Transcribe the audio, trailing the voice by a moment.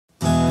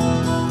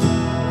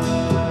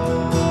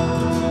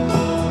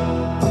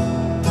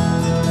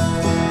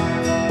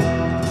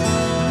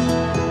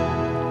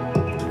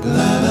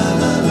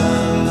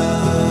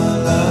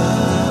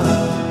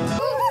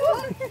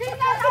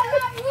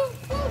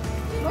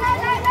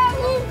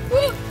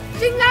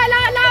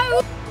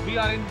We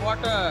are in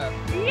water.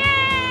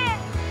 Yeah!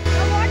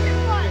 A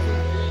waterfall.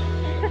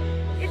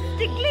 It's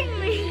tickling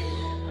me.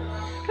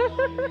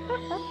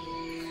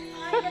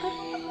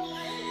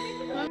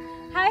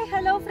 Hi,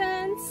 hello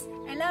friends.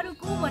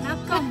 எல்லாருக்கும்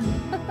வணக்கம்.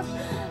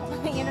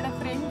 என்னோட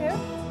friend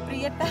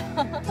பிரியதா.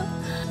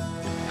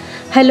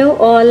 Hello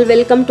all,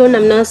 welcome to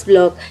Namna's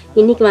vlog.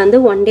 இன்னைக்கு வந்து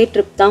one day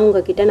trip தான்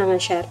உங்ககிட்ட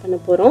நாங்கள் ஷேர் பண்ண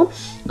போகிறோம்.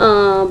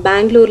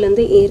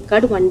 பெங்களூர்லேருந்து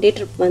ஏற்காடு ஒன் டே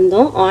ட்ரிப்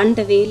வந்தோம். ஆன்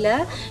த வேல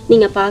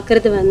நீங்கள்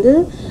பார்க்குறது வந்து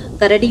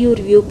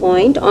Karadiyur view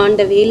point. On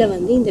the வேல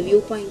வந்து இந்த வியூ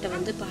பாயிண்ட்டை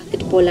வந்து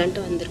பார்த்துட்டு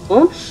போகலான்ட்டு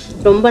வந்திருக்கோம்.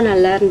 ரொம்ப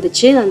நல்லா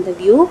இருந்துச்சு அந்த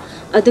வியூ.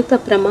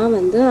 அதுக்கப்புறமா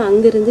வந்து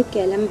அங்கேருந்து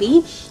கிளம்பி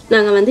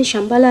நாங்கள் வந்து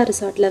ஷம்பாலா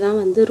ரிசார்ட்டில்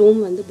தான் வந்து ரூம்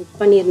வந்து புக்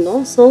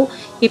பண்ணியிருந்தோம். ஸோ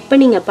இப்போ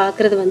நீங்கள்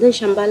பார்க்குறது வந்து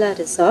ஷம்பாலா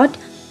ரிசார்ட்.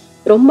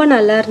 ரொம்ப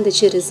நல்லா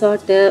இருந்துச்சு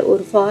ரிசார்ட்டு.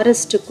 ஒரு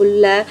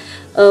ஃபாரஸ்ட்டுக்குள்ளே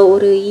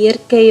ஒரு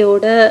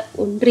இயற்கையோட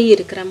ஒன்றி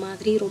இருக்கிற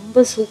மாதிரி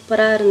ரொம்ப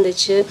சூப்பராக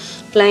இருந்துச்சு.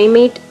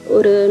 கிளைமேட்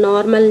ஒரு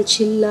நார்மல்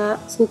சில்லாக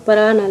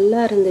சூப்பராக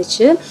நல்லா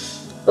இருந்துச்சு.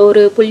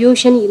 ஒரு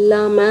பொல்யூஷன்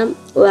இல்லாமல்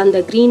அந்த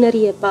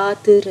க்ரீனரியை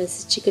பார்த்து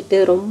ரசிச்சுக்கிட்டு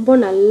ரொம்ப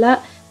நல்லா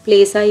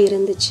பிளேஸாக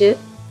இருந்துச்சு.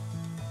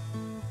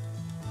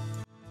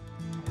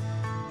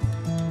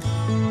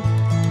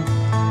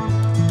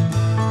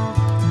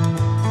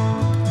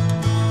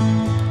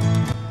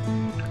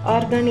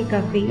 Organic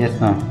coffee. Yes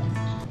ma'am.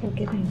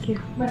 Okay, thank you.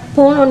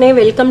 போனோடனே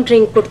வெல்கம்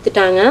ட்ரிங்க்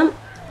கொடுத்துட்டாங்க.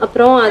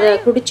 அப்புறம் அதை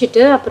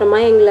குடிச்சிட்டு அப்புறமா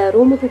எங்களை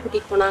ரூமுக்கு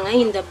கூட்டிகிட்டு போனாங்க.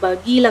 இந்த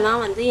பக்கியில்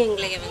தான் வந்து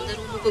எங்களை வந்து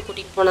ரூமுக்கு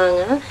கூட்டிகிட்டு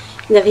போனாங்க.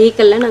 இந்த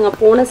வெஹிக்கிளில் நாங்கள்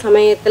போன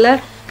சமயத்தில்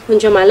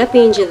கொஞ்சம் மழை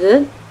பெஞ்சுது.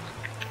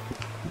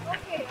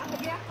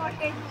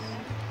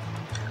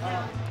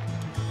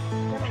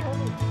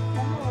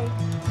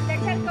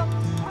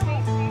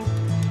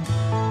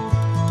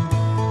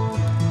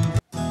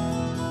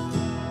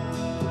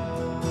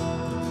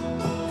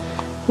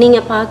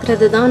 நீங்கள்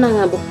பார்க்குறது தான்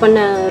நாங்கள் புக்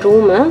பண்ண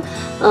ரூமு.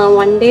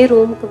 ஒன் டே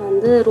ரூமுக்கு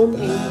வந்து ரூம்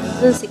ரெண்ட்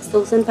வந்து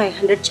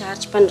 6500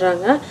 சார்ஜ்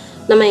பண்ணுறாங்க.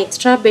 நம்ம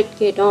எக்ஸ்ட்ரா பெட்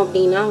கேட்டோம்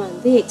அப்படின்னா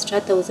வந்து எக்ஸ்ட்ரா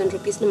 1000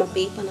 rupees நம்ம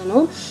பே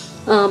பண்ணணும்.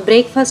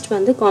 பிரேக்ஃபாஸ்ட்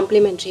வந்து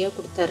காம்ப்ளிமெண்ட்ரியாக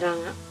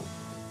கொடுத்துட்றாங்க.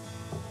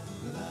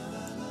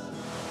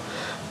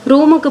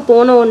 ரூமுக்கு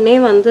போன உடனே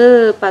வந்து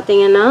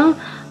பார்த்திங்கன்னா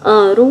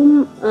ரூம்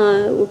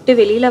விட்டு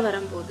வெளியில்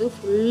வரும்போது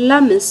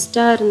ஃபுல்லாக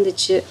மிஸ்டாக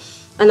இருந்துச்சு.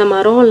 அந்த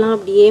மரம்லாம்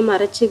அப்படியே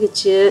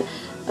மறைச்சிக்கிச்சு.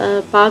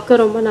 பார்க்க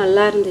ரொம்ப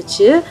நல்லா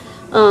இருந்துச்சு.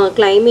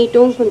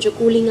 கிளைமேட்டும் கொஞ்சம்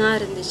கூலிங்காக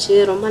இருந்துச்சு.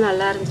 ரொம்ப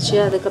நல்லா இருந்துச்சு.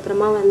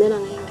 அதுக்கப்புறமா வந்து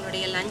நாங்கள்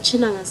எங்களுடைய லஞ்சு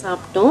நாங்கள்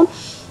சாப்பிட்டோம்.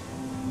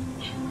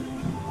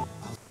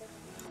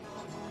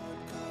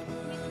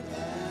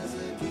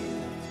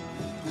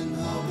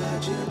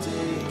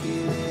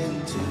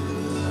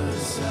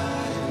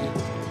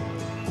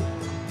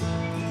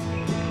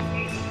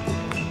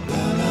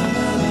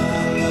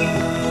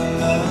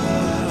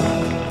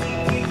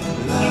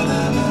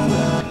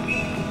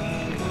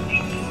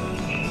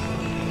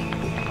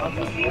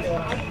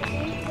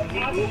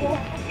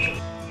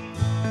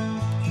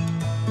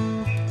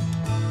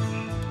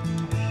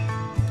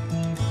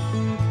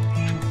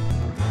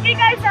 Hey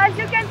guys, as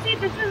you can see,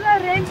 this is a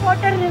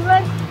rainwater river.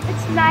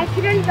 It's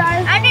natural,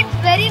 guys, and it's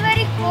very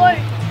very cold.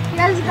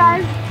 Yes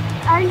guys,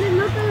 and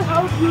look at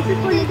how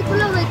beautiful it is.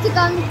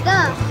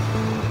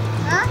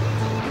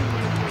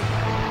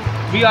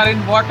 We are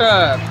in water.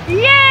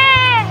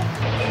 Yeah!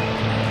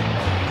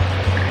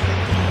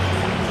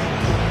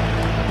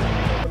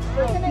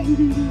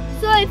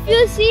 So if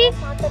you see,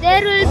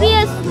 there will be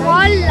a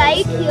small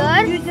light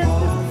here.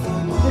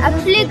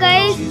 Actually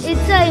guys,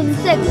 it's an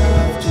insect.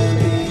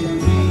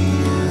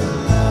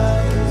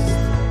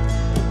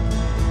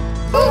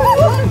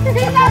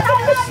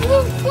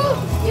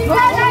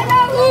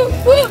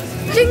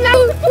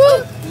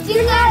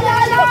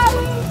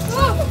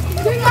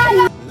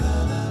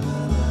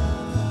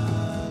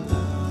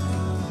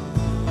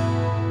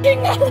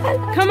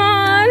 Come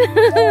on.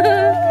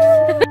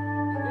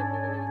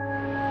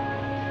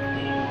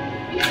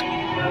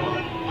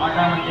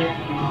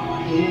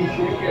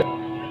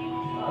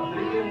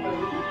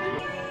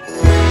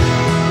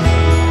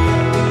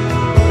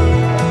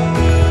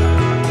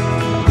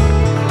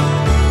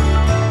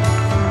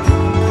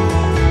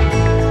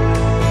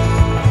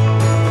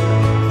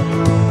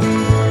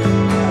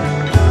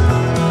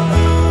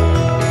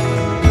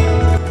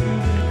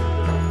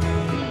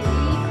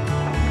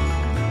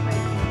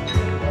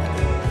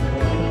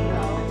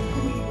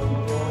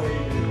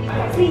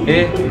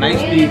 Hey,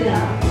 nice tea.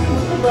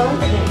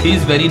 Tea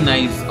is very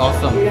nice,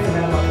 awesome.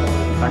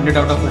 100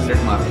 out of 100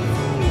 mark.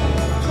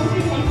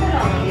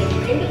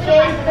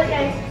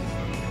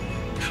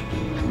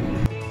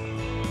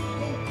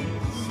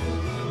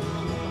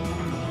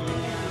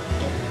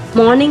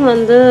 Morning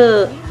வந்து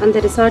அந்த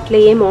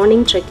ரிசார்ட்லேயே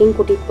morning trekking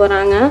கூட்டிகிட்டு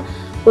போகிறாங்க.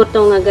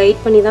 ஒருத்தவங்க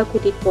guide பண்ணி தான்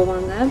கூட்டிகிட்டு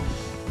போவாங்க.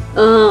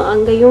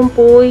 அங்கேயும்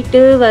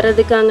போயிட்டு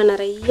வர்றதுக்கு அங்கே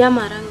நிறையா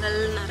மரங்கள்,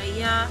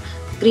 நிறையா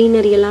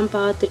க்ரீனரி எல்லாம்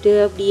பார்த்துட்டு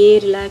அப்படியே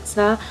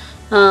ரிலாக்ஸாக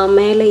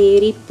மேலே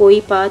ஏறி போய்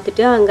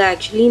பார்த்துட்டு அங்கே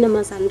ஆக்சுவலி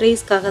நம்ம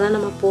சன்ரைஸ்க்காக தான்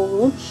நம்ம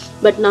போவோம்.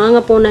 பட்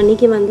நாங்கள் போன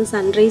அன்றைக்கி வந்து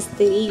சன்ரைஸ்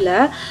தெரியல.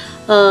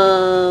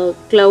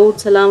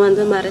 க்ளவுட்ஸ் எல்லாம்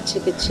வந்து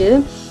மறைச்சிக்கிச்சு.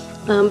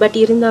 பட்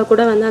இருந்தால்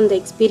கூட வந்து அந்த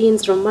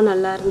எக்ஸ்பீரியன்ஸ் ரொம்ப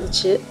நல்லா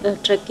இருந்துச்சு.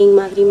 ட்ரெக்கிங்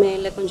மாதிரி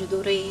மேலே கொஞ்சம்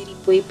தூரம் ஏறி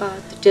போய்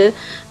பார்த்துட்டு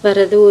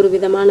வர்றது ஒரு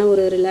விதமான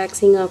ஒரு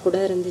ரிலாக்ஸிங்காக கூட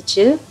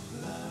இருந்துச்சு.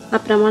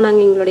 அப்புறமா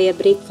நாங்கள் எங்களுடைய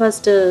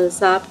பிரேக்ஃபாஸ்ட்டு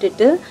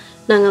சாப்பிட்டுட்டு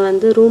நாங்கள்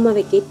வந்து ரூமை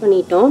வெக்கேட்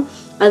பண்ணிட்டோம்.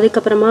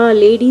 அதுக்கப்புறமா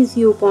லேடிஸ்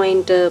வியூ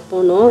பாயிண்ட்டு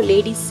போனோம்.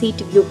 லேடிஸ்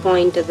சீட் வியூ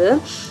பாயிண்ட் அது.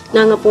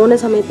 நாங்கள் போன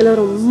சமயத்தில்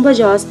ரொம்ப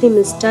ஜாஸ்தி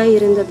மிஸ்டாக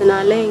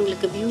இருந்ததுனால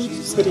எங்களுக்கு வியூ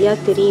சரியாக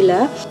தெரியல.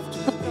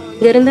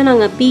 இங்கேருந்து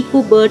நாங்கள்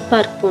பீக்கு பேர்ட்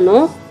பார்க்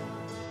போனோம்.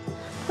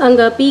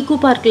 அங்கே பீக்கு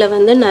பார்க்கில்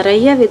வந்து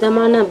நிறைய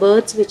விதமான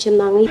பேர்ட்ஸ்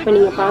வச்சுருந்தாங்க. இப்போ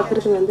நீங்கள்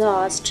பார்க்குறது வந்து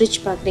ஆஸ்ட்ரிச்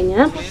பார்க்குறீங்க.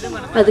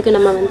 அதுக்கு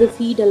நம்ம வந்து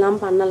ஃபீடெல்லாம்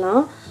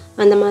பண்ணலாம்,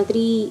 அந்த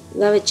மாதிரி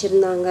தான்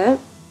வச்சுருந்தாங்க.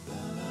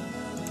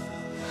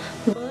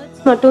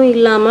 பேர்ட்ஸ் மட்டும்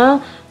இல்லாமல்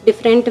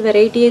டிஃப்ரெண்ட்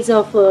வெரைட்டிஸ்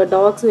ஆஃப்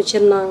டாக்ஸ்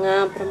வச்சுருந்தாங்க.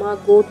 அப்புறமா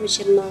கோட்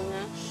வச்சுருந்தாங்க.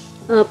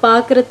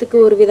 பார்க்குறதுக்கு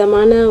ஒரு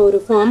விதமான ஒரு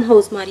ஃபார்ம்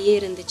ஹவுஸ் மாதிரியே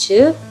இருந்துச்சு.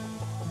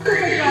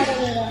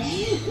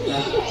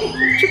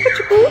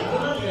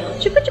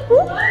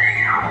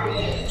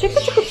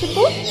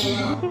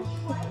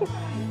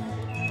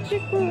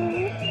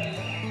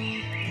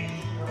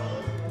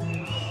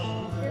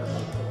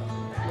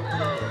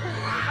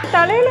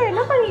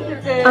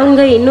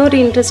 அங்கே இன்னொரு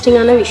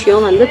இன்ட்ரெஸ்டிங்கான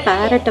விஷயம் வந்து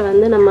பேரட்டை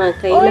வந்து நம்ம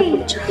கையில்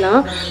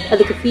பிடிச்சிக்கலாம்,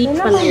 அதுக்கு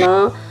ஃபீட்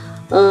பண்ணலாம்,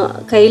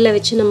 கையில்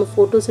வச்சு நம்ம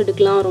ஃபோட்டோஸ்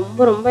எடுக்கலாம்.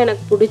 ரொம்ப ரொம்ப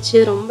எனக்கு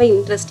பிடிச்சி ரொம்ப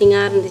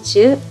இன்ட்ரெஸ்டிங்காக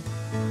இருந்துச்சு.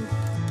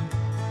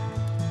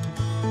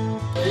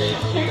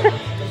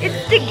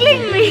 It's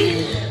tickling me.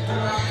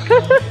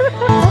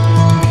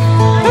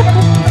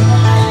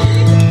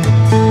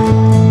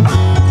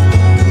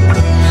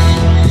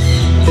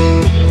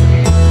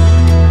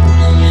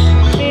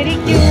 Very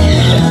cute.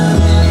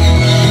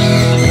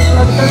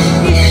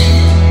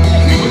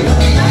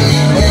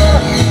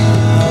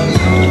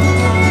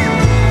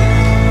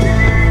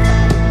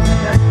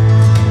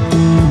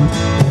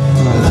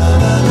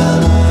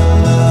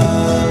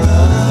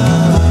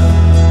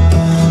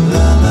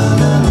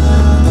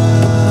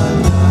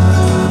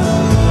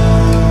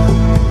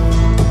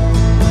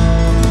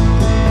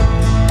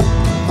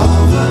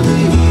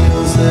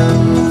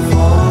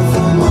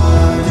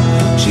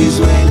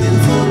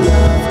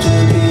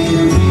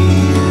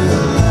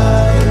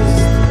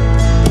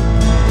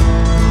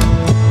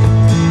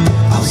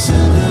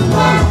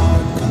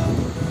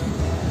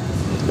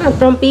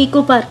 அப்புறம் பீக்கு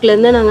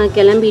பார்க்லேருந்து நாங்கள்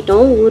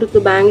கிளம்பிட்டோம். ஊருக்கு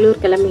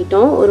பெங்களூர்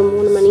கிளம்பிட்டோம் ஒரு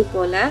 3 மணி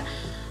போல்.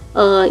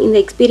 இந்த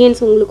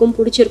எக்ஸ்பீரியன்ஸ் உங்களுக்கும்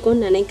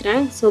பிடிச்சிருக்கும்னு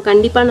நினைக்கிறேன். ஸோ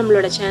கண்டிப்பாக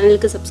நம்மளோட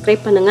சேனலுக்கு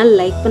சப்ஸ்கிரைப் பண்ணுங்கள்,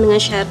 லைக்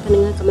பண்ணுங்கள், ஷேர்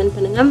பண்ணுங்கள், கமெண்ட்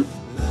பண்ணுங்கள்.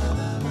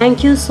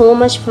 தேங்க்யூ ஸோ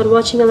மச் ஃபார்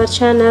வாட்சிங் அவர்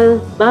சேனல்.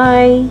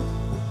 பாய்.